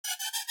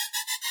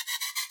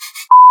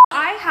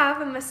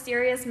have a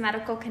mysterious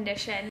medical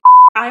condition.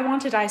 I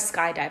want to die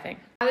skydiving.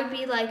 I would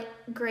be like,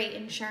 great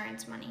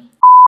insurance money.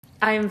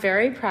 I am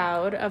very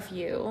proud of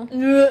you.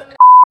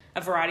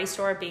 A variety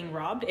store being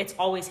robbed, it's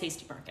always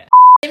Hasty Market.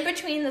 In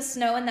between the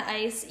snow and the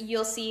ice,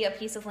 you'll see a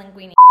piece of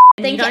linguine.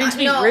 And you don't need to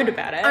be rude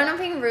about it. I'm not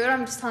being rude,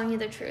 I'm just telling you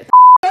the truth.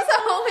 It's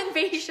a home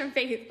invasion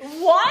phase.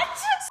 What?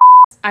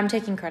 I'm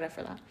taking credit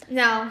for that.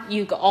 No.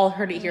 You all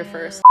heard it here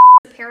first.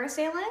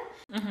 Parasailing?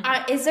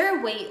 Is there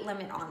a weight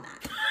limit on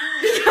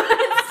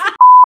that?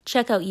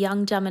 Check out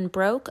Young, Dumb, and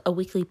Broke, a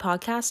weekly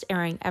podcast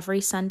airing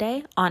every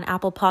Sunday on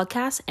Apple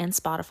Podcasts and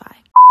Spotify.